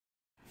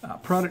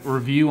Product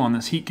review on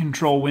this heat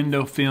control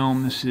window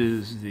film. This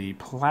is the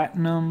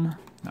Platinum.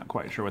 Not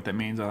quite sure what that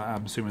means.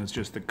 I'm assuming it's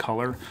just the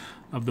color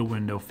of the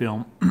window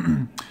film.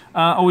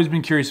 Always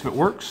been curious if it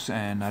works,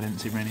 and I didn't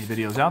see many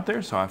videos out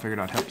there, so I figured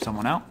I'd help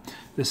someone out.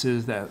 This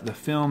is the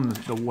film,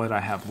 what I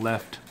have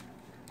left.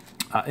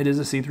 It is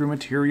a see-through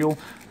material.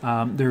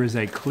 There is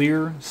a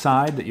clear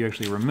side that you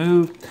actually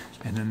remove,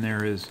 and then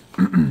there is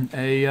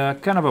a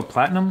kind of a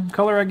platinum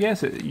color, I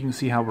guess. You can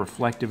see how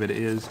reflective it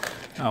is,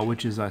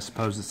 which is, I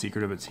suppose, the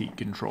secret of its heat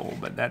control.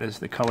 But that is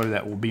the color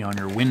that will be on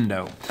your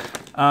window.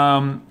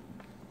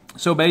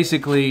 So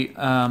basically,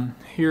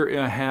 here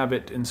I have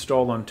it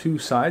installed on two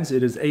sides.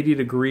 It is 80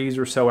 degrees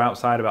or so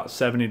outside, about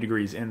 70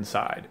 degrees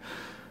inside.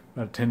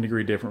 About a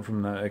 10-degree different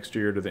from the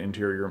exterior to the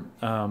interior.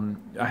 I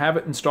have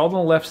it installed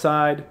on the left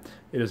side.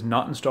 It is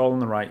not installed on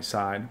the right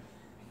side.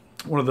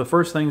 One of the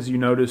first things you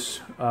notice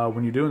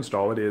when you do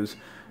install it is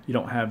you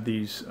don't have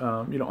these.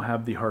 You don't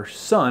have the harsh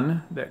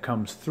sun that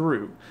comes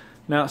through.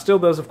 Now it still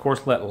does, of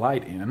course, let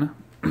light in.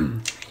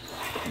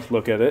 Let's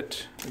look at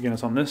it again.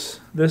 It's on this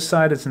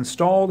side. It's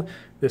installed.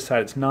 This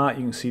side it's not.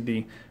 You can see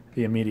the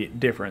immediate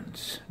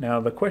difference.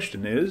 Now the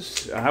question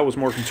is, I was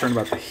more concerned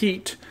about the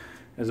heat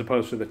as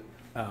opposed to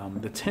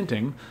the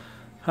tinting.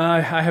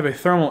 I have a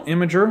thermal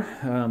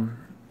imager.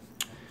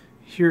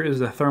 Here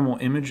is a thermal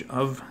image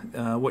of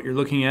what you're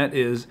looking at.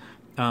 Is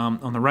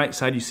on the right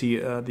side you see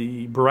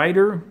the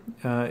brighter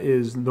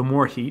is the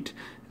more heat,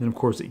 and then of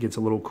course it gets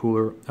a little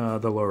cooler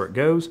the lower it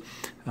goes.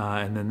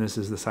 And then this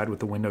is the side with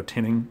the window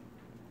tinting.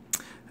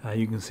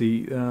 You can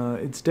see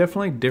it's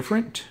definitely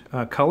different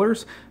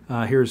colors.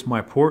 Here's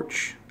my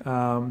porch,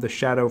 the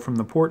shadow from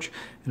the porch,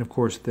 and of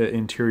course the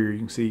interior. You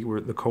can see where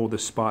the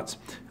coldest spots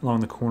along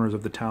the corners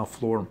of the tile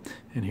floor,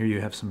 and here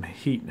you have some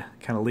heat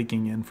kind of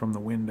leaking in from the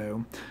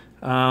window.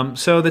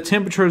 So the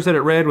temperatures that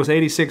it read was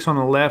 86 on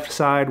the left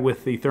side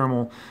with the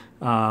thermal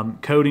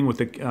coating with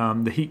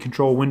the heat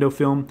control window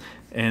film,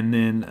 and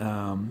then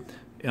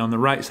on the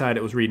right side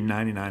it was reading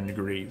 99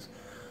 degrees.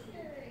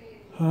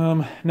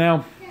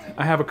 Now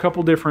I have a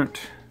couple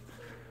different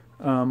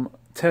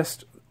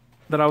tests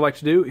that I would like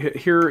to do.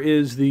 Here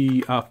is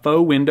the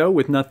faux window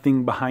with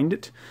nothing behind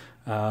it,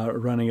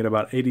 running at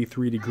about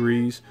 83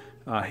 degrees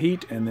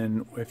heat, and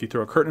then if you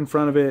throw a curtain in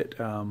front of it,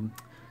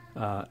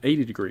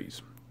 80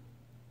 degrees.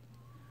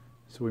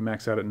 So we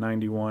max out at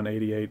 91,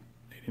 88,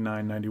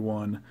 89,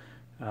 91.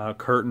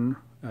 Curtain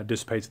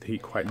dissipates the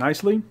heat quite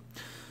nicely,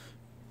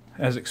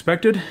 as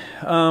expected.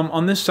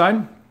 On this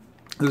side,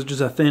 this is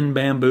just a thin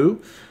bamboo.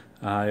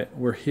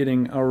 We're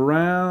hitting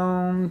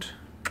around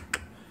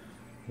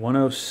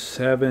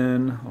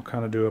 107. I'll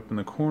kind of do up in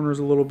the corners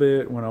a little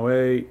bit.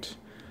 108.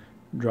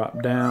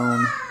 Drop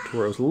down to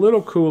where it was a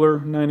little cooler.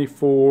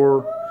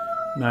 94,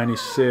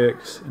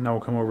 96. And now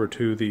we'll come over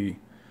to the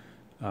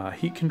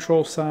heat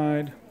control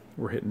side.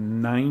 We're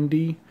hitting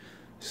 90.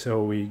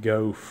 So we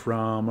go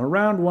from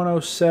around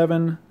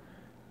 107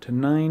 to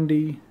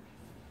 90.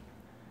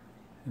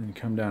 And then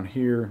come down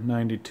here,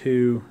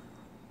 92.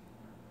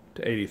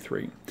 To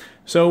 83.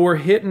 So we're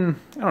hitting,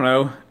 I don't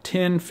know,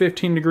 10,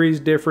 15 degrees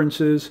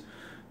differences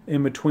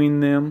in between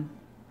them,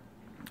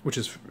 which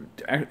is,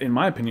 in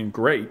my opinion,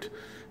 great.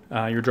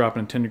 You're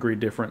dropping a 10-degree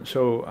difference.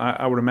 So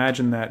I would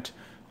imagine that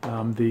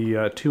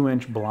the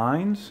 2-inch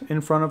blinds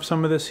in front of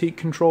some of this heat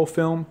control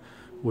film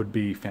would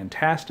be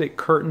fantastic.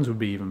 Curtains would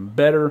be even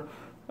better.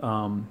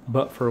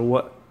 But for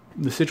what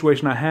the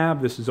situation I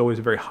have, this is always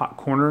a very hot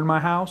corner in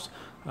my house.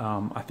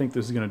 I think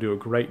this is going to do a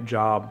great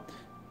job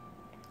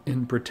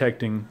in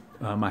protecting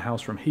my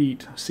house from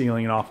heat,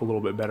 sealing it off a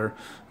little bit better.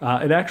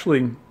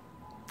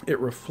 It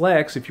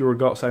reflects, if you were to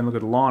go outside and look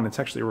at the lawn, it's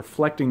actually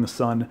reflecting the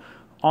sun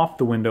off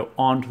the window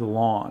onto the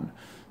lawn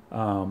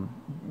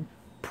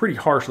pretty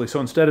harshly. So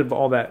instead of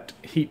all that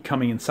heat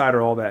coming inside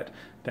or all that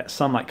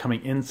sunlight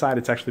coming inside,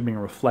 it's actually being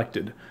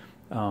reflected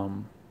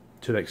to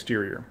the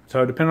exterior.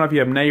 So depending on if you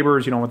have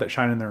neighbors, you don't want that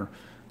shining in their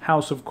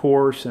house, of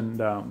course.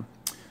 And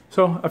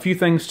so a few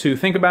things to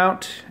think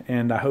about,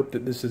 and I hope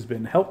that this has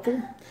been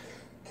helpful.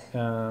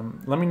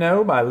 Let me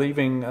know by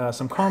leaving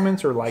some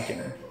comments or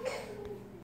liking.